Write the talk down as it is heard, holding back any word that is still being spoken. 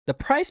The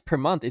price per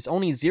month is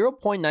only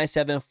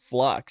 0.97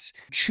 Flux.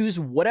 Choose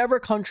whatever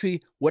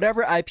country,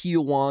 whatever IP you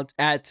want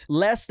at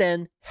less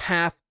than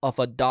half of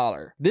a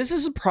dollar. This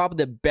is probably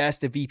the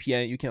best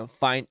VPN you can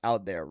find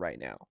out there right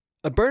now.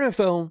 A burner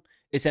phone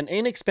is an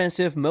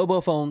inexpensive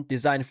mobile phone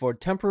designed for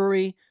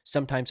temporary,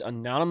 sometimes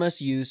anonymous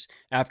use,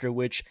 after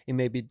which it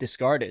may be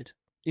discarded.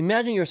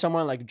 Imagine you're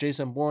someone like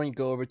Jason Bourne, you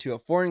go over to a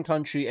foreign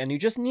country and you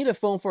just need a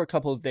phone for a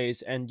couple of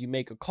days and you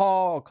make a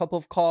call, a couple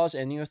of calls,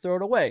 and you throw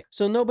it away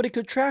so nobody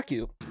could track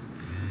you.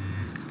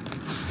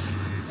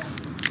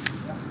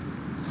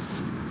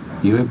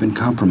 You have been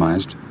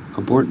compromised.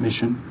 Abort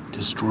mission.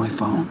 Destroy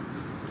phone.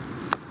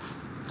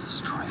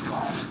 Destroy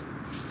phone.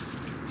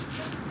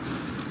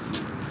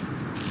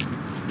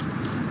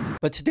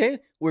 But today,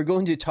 we're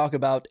going to talk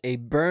about a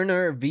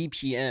burner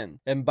VPN.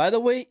 And by the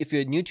way, if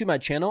you're new to my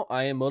channel,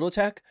 I am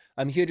Mototech.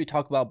 I'm here to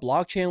talk about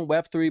blockchain,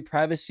 Web3,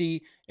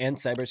 privacy, and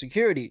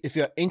cybersecurity. If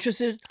you're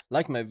interested,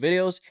 like my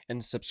videos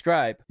and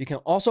subscribe. You can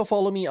also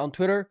follow me on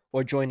Twitter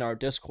or join our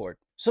Discord.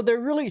 So there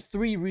are really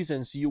 3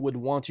 reasons you would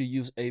want to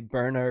use a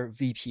burner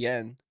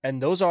VPN.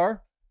 And those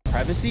are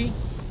privacy,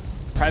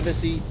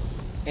 privacy,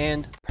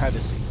 and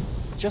privacy.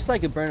 Just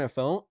like a burner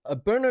phone, a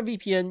burner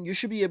VPN, you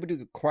should be able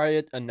to acquire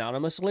it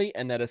anonymously,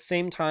 and at the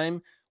same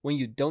time, when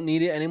you don't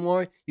need it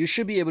anymore, you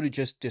should be able to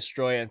just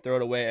destroy it and throw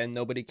it away and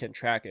nobody can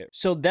track it.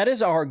 So that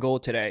is our goal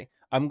today.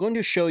 I'm going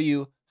to show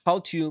you how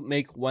to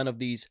make one of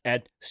these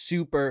at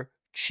super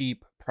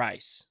cheap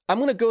price. I'm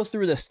going to go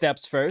through the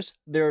steps first.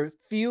 There are a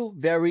few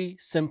very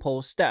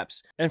simple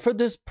steps. And for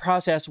this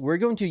process, we're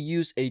going to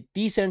use a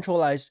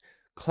decentralized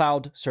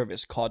cloud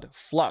service called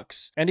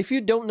Flux. And if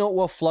you don't know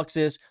what Flux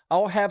is,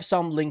 I'll have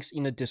some links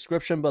in the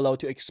description below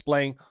to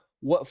explain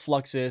what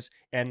Flux is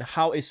and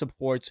how it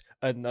supports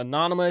an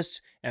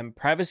anonymous and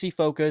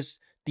privacy-focused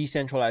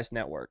decentralized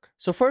network.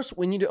 So first,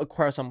 we need to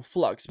acquire some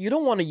Flux. You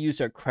don't want to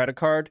use a credit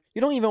card. You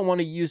don't even want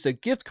to use a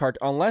gift card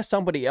unless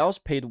somebody else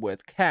paid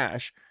with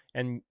cash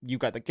and you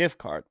got the gift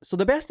card. So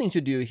the best thing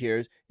to do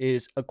here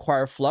is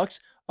acquire Flux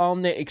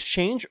on the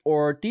exchange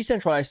or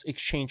decentralized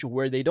exchange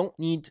where they don't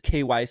need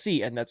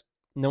KYC, and that's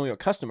know your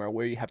customer,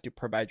 where you have to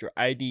provide your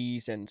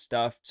IDs and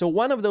stuff. So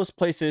one of those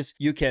places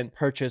you can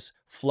purchase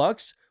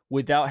Flux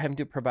without having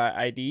to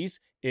provide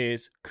IDs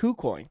is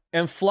KuCoin.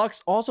 And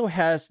Flux also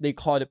has, they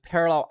call it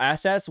parallel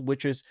assets,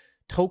 which is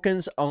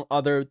tokens on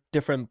other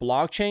different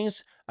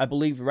blockchains. I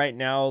believe right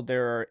now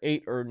there are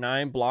 8 or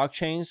 9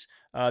 blockchains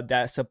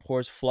that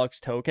supports Flux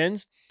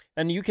tokens.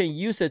 And you can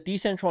use a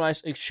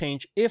decentralized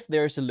exchange if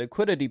there's a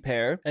liquidity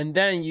pair, and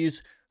then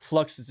use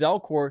Flux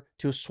Zelcore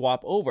to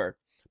swap over.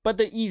 But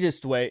the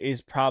easiest way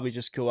is probably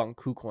just go on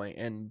KuCoin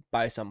and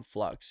buy some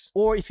Flux.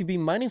 Or if you've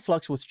been mining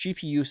Flux with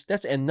GPUs,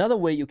 that's another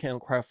way you can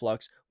acquire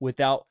Flux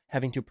without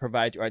having to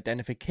provide your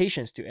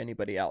identifications to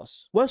anybody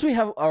else. Once we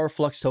have our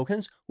Flux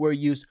tokens, we'll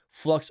use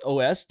Flux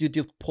OS to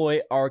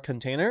deploy our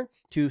container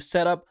to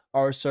set up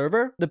our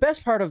server. The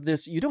best part of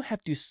this, you don't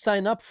have to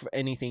sign up for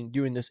anything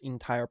during this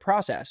entire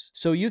process,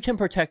 so you can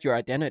protect your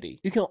identity.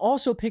 You can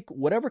also pick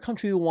whatever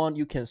country you want.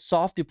 You can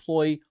soft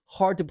deploy,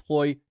 hard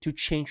deploy to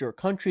change your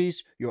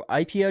countries, your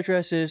IP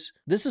addresses.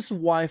 This is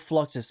why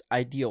Flux is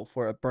ideal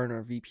for a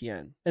burner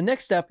VPN. The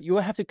next step, you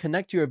will have to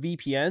connect to your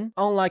VPN.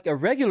 Unlike a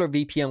regular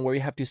VPN where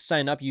you have to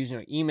sign up using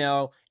your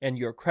email and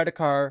your credit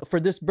card, for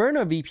this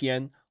burner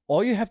VPN,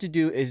 all you have to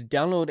do is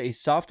download a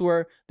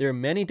software. There are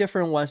many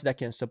different ones that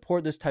can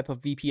support this type of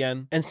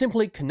VPN, and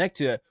simply connect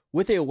to it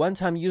with a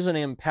one-time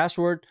username and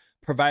password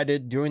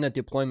provided during the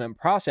deployment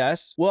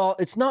process. Well,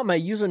 it's not my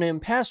username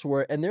and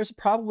password, and there's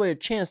probably a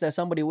chance that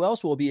somebody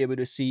else will be able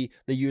to see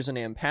the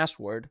username and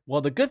password.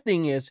 Well, the good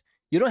thing is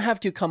you don't have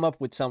to come up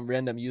with some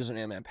random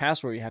username and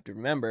password you have to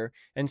remember.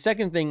 And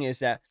second thing is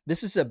that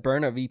this is a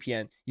burner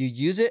VPN. You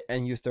use it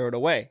and you throw it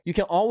away. You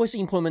can always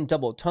implement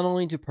double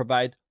tunneling to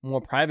provide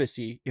more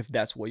privacy if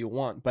that's what you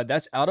want, but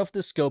that's out of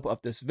the scope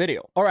of this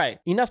video. All right,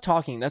 enough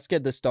talking. Let's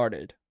get this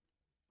started.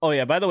 Oh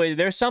yeah, by the way,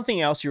 there's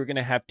something else you're going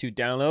to have to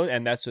download,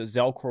 and that's a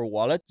Zelcore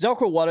wallet.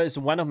 Zelcore wallet is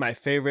one of my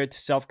favorite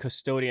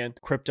self-custodian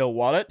crypto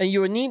wallet, and you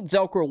will need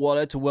Zelcore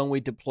wallet when we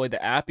deploy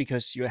the app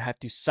because you have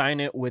to sign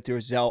it with your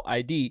Zel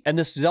ID, and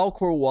this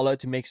Zelcore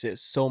wallet makes it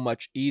so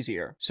much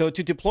easier. So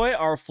to deploy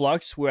our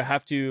Flux, we'll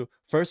have to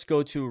first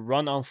go to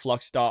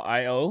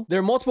runonflux.io. There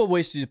are multiple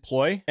ways to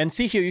deploy, and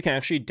see here you can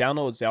actually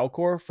download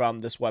Zelcore from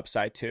this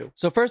website too.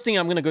 So first thing,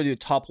 I'm going to go to the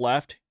top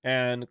left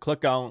and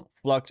click on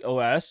Flux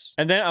OS,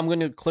 and then I'm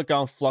going to click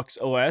on Flux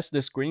OS,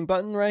 this green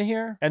button right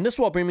here, and this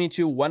will bring me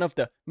to one of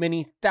the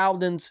many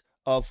thousands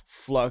of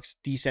Flux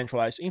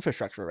decentralized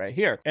infrastructure right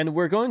here. And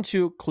we're going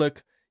to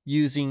click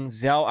using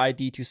Zel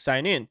ID to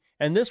sign in,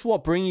 and this will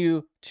bring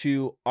you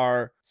to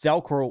our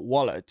Zelcore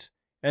wallet.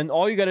 And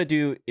all you got to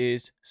do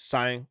is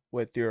sign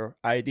with your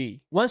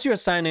ID. Once you're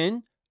signed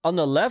in, on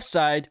the left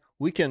side,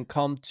 we can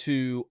come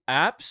to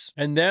apps,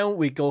 and then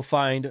we go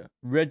find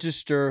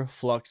register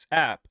Flux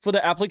app. For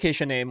the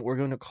application name, we're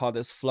going to call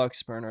this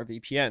Flux Burner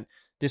VPN.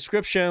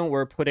 Description,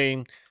 we're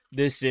putting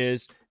this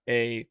is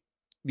a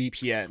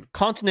VPN.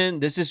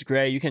 Continent, this is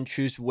great. You can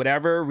choose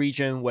whatever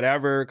region,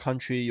 whatever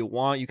country you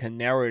want. You can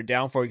narrow it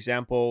down. For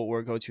example,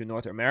 we'll go to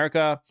North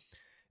America,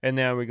 and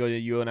then we go to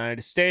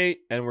United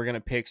States, and we're going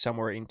to pick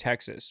somewhere in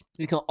Texas.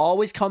 You can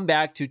always come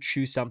back to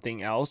choose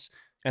something else.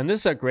 And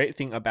this is a great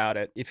thing about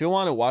it. If you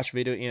want to watch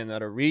video in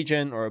another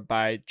region or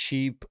buy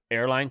cheap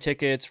airline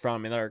tickets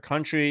from another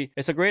country,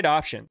 it's a great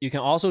option. You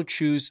can also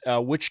choose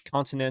which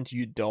continent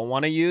you don't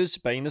want to use.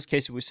 But in this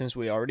case, since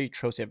we already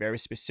chose a very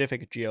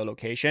specific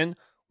geolocation,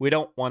 we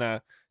don't want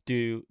to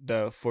do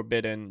the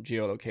forbidden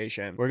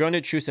geolocation. We're going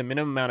to choose a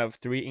minimum amount of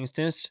 3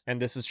 instances,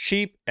 and this is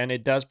cheap, and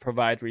it does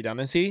provide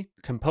redundancy.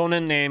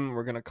 Component name,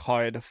 we're going to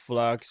call it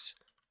Flux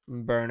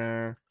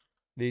Burner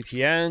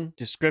VPN.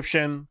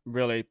 Description,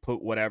 really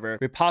put whatever.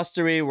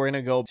 Repository, we're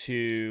gonna go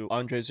to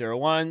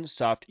Andre01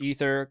 soft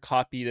ether,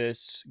 copy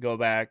this, go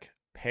back,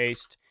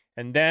 paste,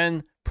 and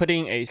then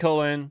putting a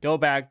colon, go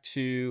back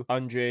to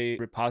Andre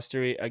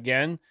repository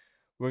again.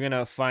 We're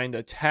gonna find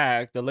the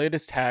tag. The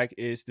latest tag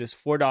is this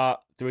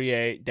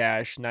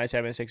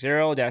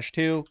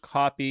 4.38-9760-2.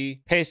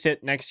 Copy, paste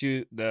it next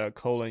to the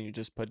colon you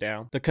just put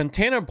down. The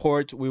container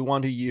port, we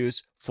want to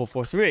use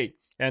 443.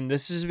 And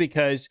this is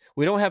because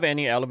we don't have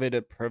any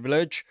elevated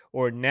privilege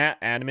or NAT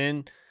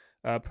admin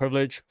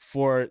privilege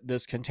for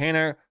this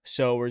container.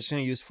 So we're just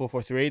going to use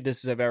 443. This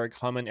is a very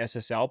common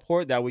SSL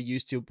port that we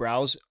use to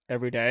browse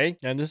every day.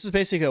 And this is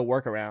basically a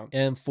workaround.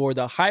 And for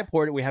the high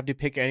port, we have to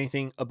pick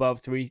anything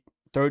above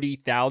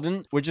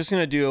 30,000. We're just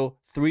going to do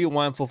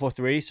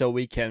 31443 so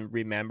we can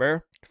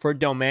remember. For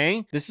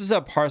domain, this is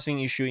a parsing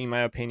issue in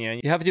my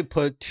opinion. You have to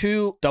put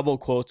 2 double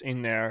quotes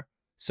in there,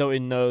 so it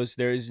knows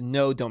there is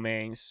no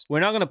domains.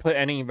 We're not going to put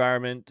any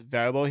environment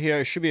variable here.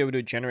 It should be able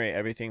to generate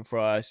everything for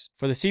us.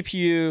 For the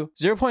CPU,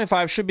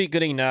 0.5 should be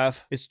good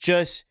enough. It's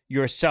just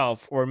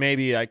yourself or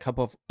maybe a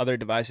couple of other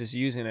devices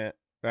using it,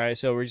 right?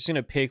 So we're just going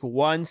to pick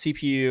 1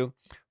 CPU.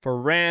 For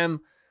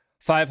RAM,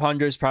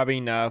 500 is probably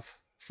enough.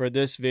 For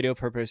this video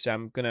purpose,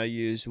 I'm going to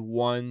use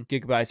 1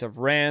 GB of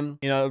RAM.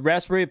 You know,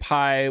 Raspberry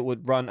Pi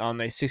would run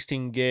on a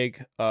 16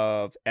 gig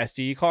of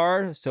SD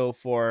card. So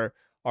for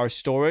our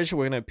storage,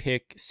 we're going to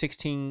pick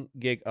 16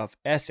 gig of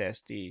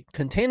SSD.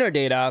 Container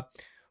data,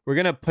 we're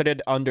going to put it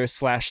under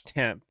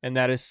 /temp, and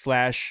that is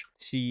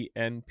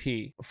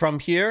 /tmp. From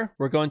here,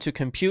 we're going to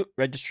compute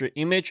registry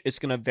image. It's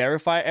going to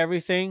verify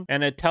everything,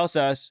 and it tells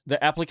us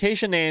the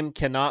application name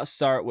cannot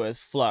start with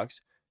Flux.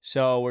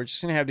 So we're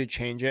just going to have to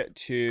change it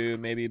to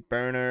maybe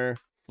burner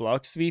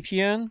Flux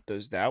VPN.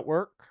 Does that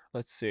work?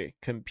 Let's see.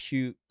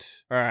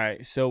 Compute. All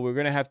right, so we're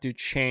going to have to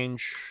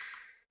change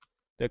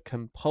the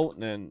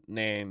component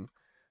name.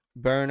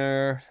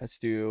 Burner, let's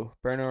do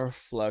burner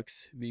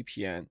Flux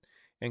VPN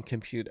and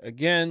compute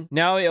again.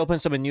 Now it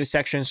opens up a new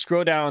section.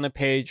 Scroll down on the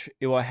page.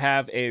 It will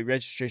have a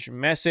registration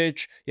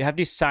message. You have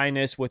to sign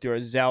this with your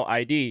Zelle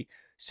ID.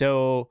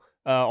 So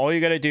all you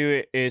got to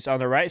do is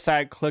on the right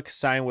side, click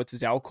sign with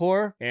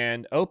Zelcore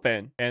and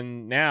open.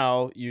 And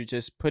now you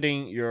just put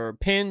in your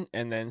PIN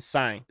and then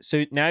sign.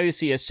 So now you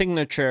see a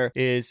signature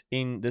is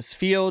in this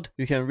field.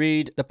 You can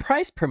read the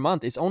price per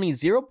month is only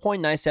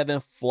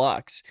 0.97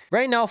 Flux.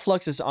 Right now,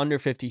 Flux is under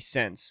 50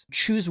 cents.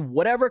 Choose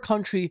whatever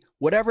country,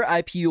 whatever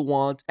IP you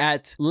want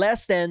at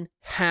less than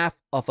half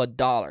of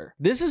 $1.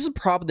 This is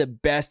probably the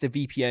best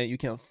VPN you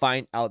can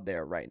find out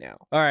there right now.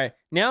 All right,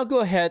 now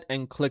go ahead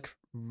and click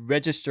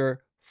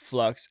register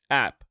Flux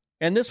app.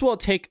 And this will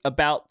take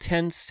about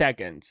 10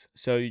 seconds.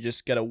 So you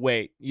just gotta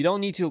wait. You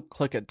don't need to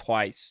click it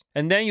twice.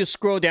 And then you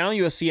scroll down,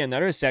 you'll see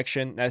another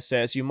section that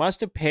says you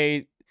must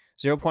pay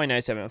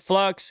 0.97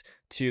 Flux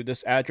to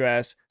this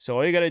address. So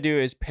all you gotta do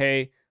is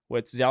pay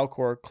with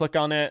Zelcore, click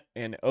on it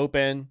and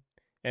open,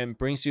 and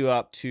brings you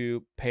up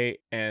to pay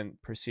and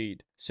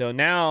proceed. So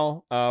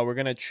now we're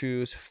gonna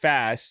choose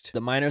fast. The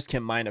miners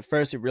can mine it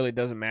first. It really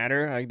doesn't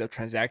matter. Like the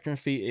transaction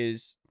fee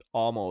is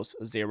almost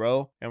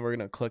 0, and we're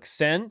gonna click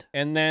send,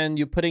 and then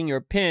you put in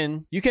your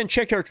PIN. You can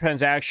check your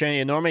transaction.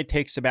 It normally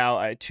takes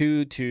about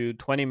 2 to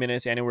 20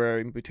 minutes, anywhere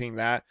in between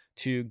that,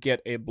 to get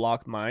a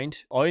block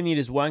mined. All you need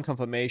is 1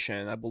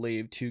 confirmation, I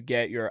believe, to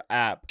get your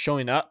app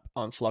showing up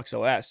on Flux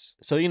OS.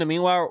 So in the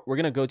meanwhile, we're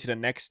gonna go to the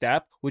next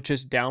step, which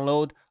is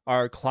download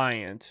our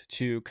client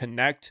to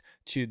connect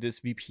to this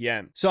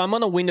VPN. So I'm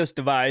on a Windows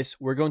device.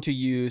 We're going to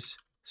use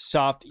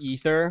soft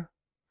ether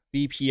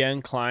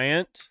VPN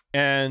client,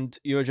 and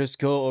you'll just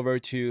go over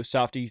to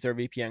soft ether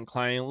VPN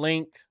client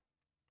link,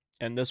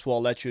 and this will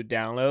let you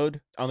download.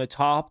 On the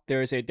top,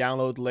 there is a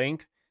download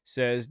link,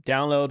 says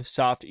download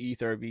soft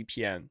ether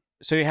VPN.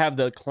 So you have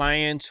the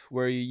client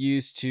where you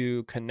use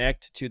to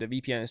connect to the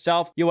VPN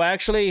itself. You will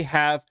actually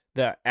have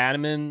the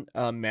admin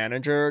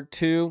manager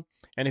too.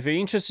 And if you're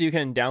interested, you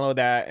can download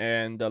that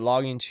and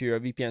log into your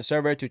VPN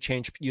server to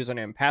change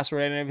username and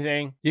password and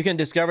everything. You can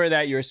discover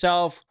that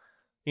yourself.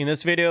 In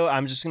this video,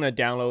 I'm just going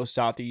to download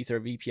Soft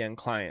Ether VPN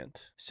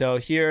client. So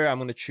here I'm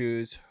going to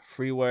choose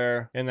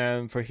freeware. And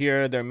then for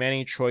here, there are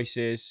many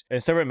choices.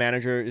 And server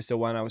manager is the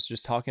one I was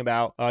just talking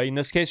about. In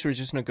this case, we're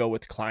just going to go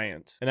with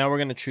client. And now we're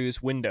going to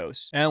choose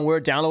Windows. And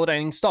we're download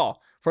and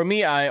install. For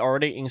me, I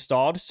already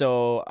installed,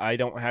 so I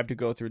don't have to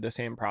go through the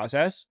same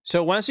process.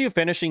 So once you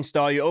finish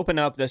install, you open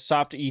up the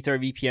Soft Ether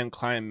VPN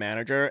client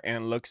manager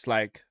and it looks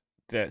like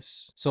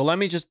this. So let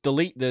me just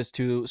delete this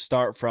to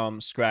start from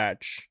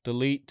scratch.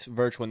 Delete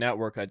virtual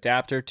network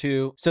adapter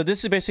to. So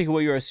this is basically what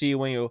you'll see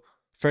when you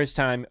first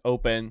time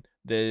open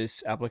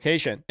this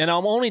application. And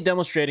I'm only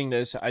demonstrating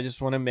this. I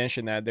just want to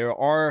mention that there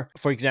are,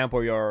 for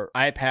example, your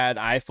iPad,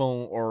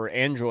 iPhone, or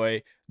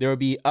Android, there will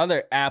be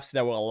other apps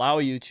that will allow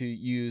you to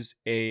use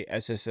a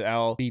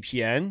SSL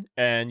VPN,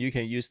 and you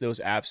can use those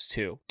apps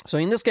too. So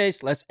in this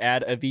case, let's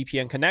add a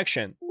VPN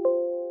connection.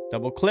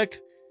 Double click.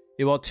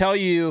 It will tell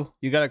you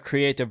got to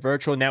create a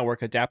virtual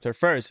network adapter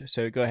first.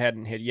 So go ahead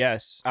and hit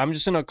yes. I'm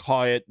just going to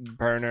call it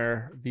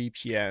burner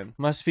VPN.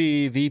 Must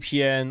be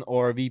VPN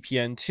or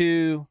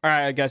VPN2. All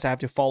right, I guess I have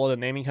to follow the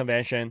naming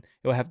convention.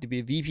 It will have to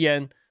be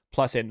VPN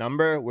plus a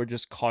number. We'll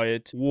just call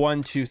it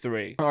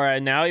 123. All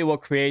right, now it will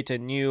create a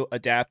new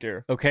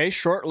adapter. Okay,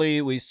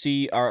 shortly we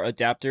see our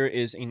adapter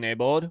is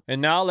enabled.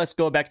 And now let's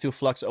go back to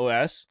Flux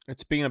OS.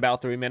 It's been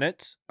about 3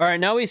 minutes. All right,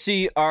 now we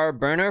see our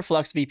burner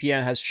Flux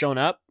VPN has shown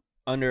up.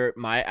 Under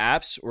my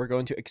apps, we're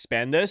going to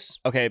expand this.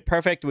 Okay,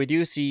 perfect. We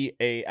do see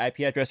a IP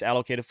address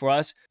allocated for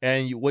us.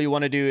 And what you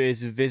want to do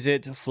is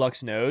visit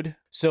Flux node.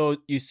 So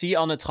you see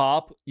on the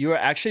top, you are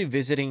actually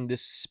visiting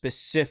this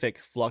specific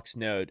Flux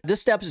node.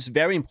 This step is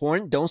very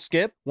important. Don't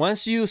skip.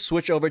 Once you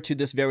switch over to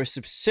this very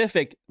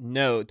specific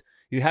node,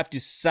 you have to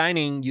sign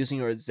in using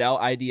your Zelle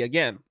ID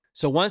again.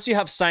 So once you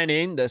have signed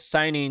in, the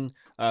sign-in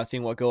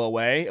thing will go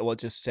away. It will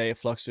just say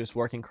Flux is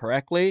working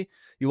correctly.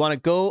 You want to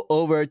go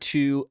over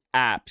to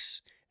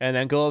apps. And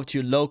then go over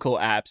to local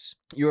apps.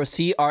 You'll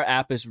see our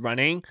app is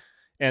running.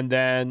 And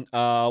then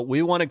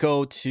we want to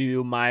go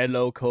to my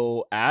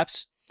local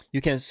apps. You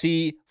can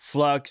see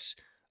Flux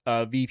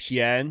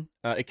VPN.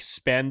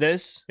 Expand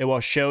this. It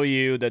will show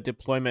you the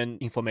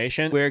deployment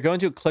information. We're going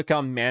to click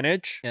on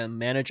manage and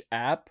manage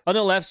app. On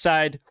the left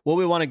side, what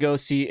we want to go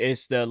see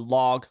is the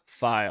log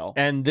file.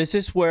 And this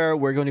is where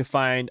we're going to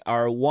find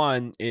our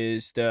one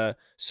is the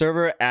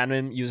server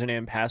admin username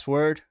and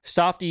password.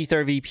 Soft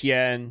Ether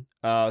VPN,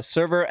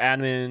 server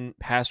admin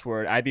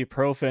password,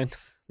 ibuprofen.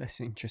 That's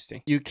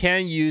interesting. You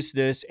can use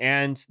this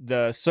and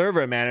the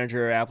server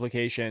manager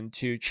application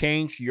to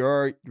change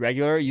your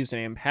regular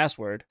username and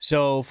password.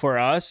 So for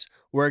us,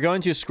 we're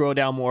going to scroll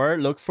down more,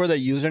 look for the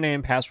username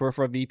and password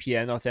for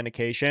VPN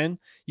authentication.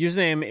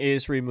 Username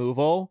is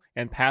removal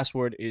and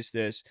password is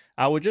this.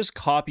 I will just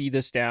copy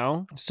this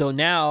down. So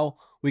now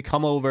we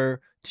come over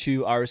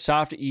to our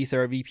Soft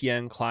Ether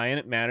VPN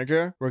client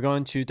manager. We're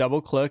going to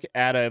double click,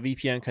 add a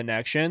VPN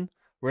connection.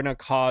 We're going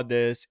to call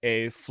this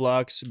a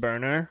Flux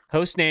burner.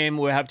 Host name,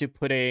 we'll have to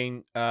put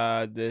in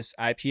this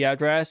IP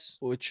address,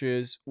 which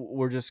is,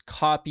 we'll just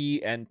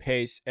copy and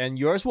paste. And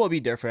yours will be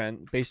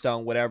different based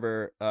on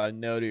whatever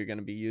node you're going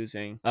to be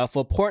using.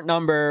 For port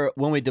number,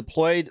 when we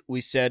deployed, we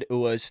said it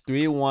was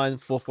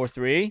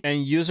 31443.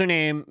 And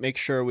username, make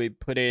sure we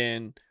put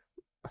in,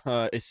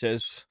 it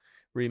says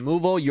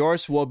removal.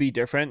 Yours will be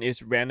different.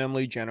 It's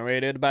randomly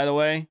generated, by the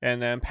way. And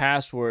then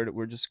password,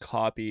 we'll just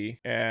copy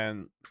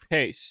and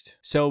paste.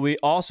 So we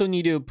also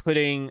need to put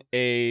in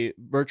a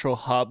virtual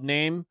hub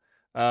name.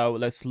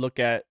 Let's look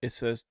at, it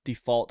says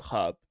default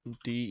hub,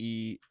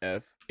 DEFAULT.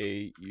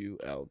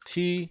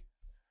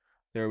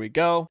 There we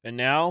go. And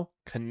now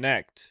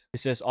connect. It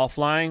says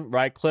offline,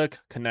 right click,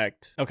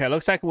 connect. Okay,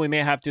 looks like we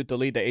may have to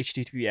delete the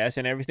HTTPS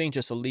and everything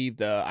just to leave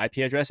the IP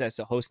address as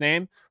the host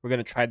name. We're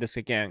going to try this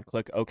again.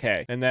 Click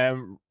OK. And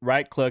then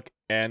right click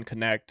and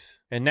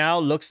connect. And now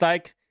looks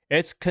like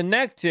it's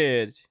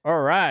connected.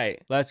 All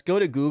right, let's go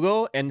to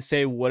Google and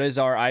say what is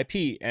our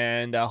IP,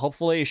 and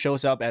hopefully it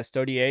shows up as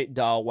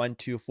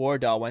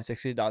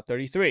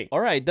 38.124.168.33. All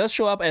right, it does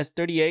show up as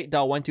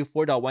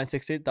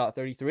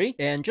 38.124.168.33.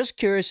 And just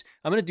curious,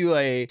 I'm gonna do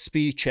a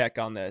speed check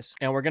on this,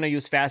 and we're gonna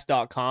use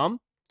fast.com,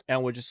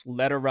 and we'll just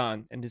let it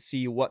run and to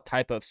see what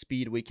type of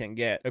speed we can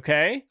get.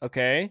 Okay.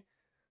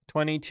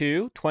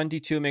 22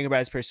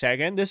 megabytes per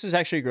second. This is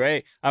actually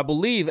great. I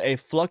believe a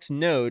Flux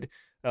node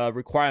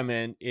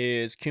requirement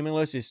is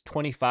cumulus is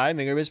 25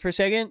 megabits per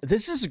second.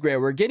 This is great.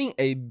 We're getting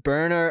a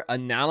burner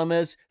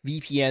anonymous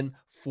VPN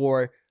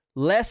for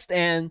less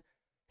than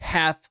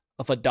half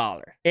of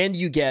 $1, and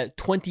you get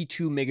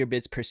 22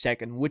 megabits per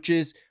second, which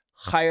is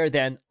higher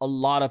than a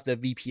lot of the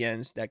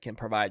VPNs that can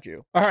provide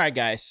you. All right,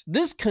 guys,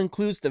 this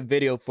concludes the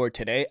video for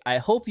today. I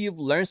hope you've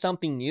learned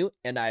something new,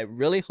 and I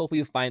really hope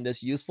you find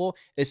this useful,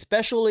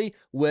 especially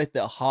with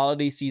the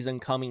holiday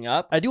season coming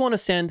up. I do want to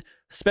send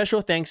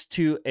Special thanks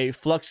to a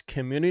Flux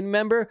community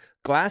member,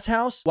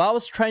 Glasshouse. While I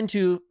was trying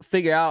to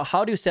figure out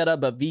how to set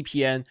up a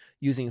VPN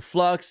using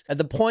Flux, at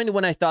the point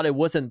when I thought it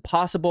wasn't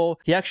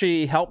possible, he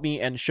actually helped me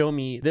and showed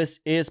me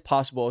this is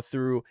possible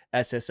through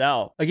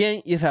SSL.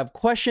 Again, if you have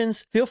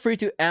questions, feel free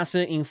to ask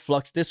it in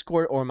Flux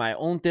Discord or my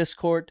own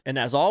Discord. And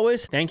as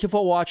always, thank you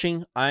for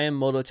watching. I am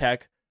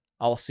MotoTech.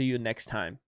 I'll see you next time.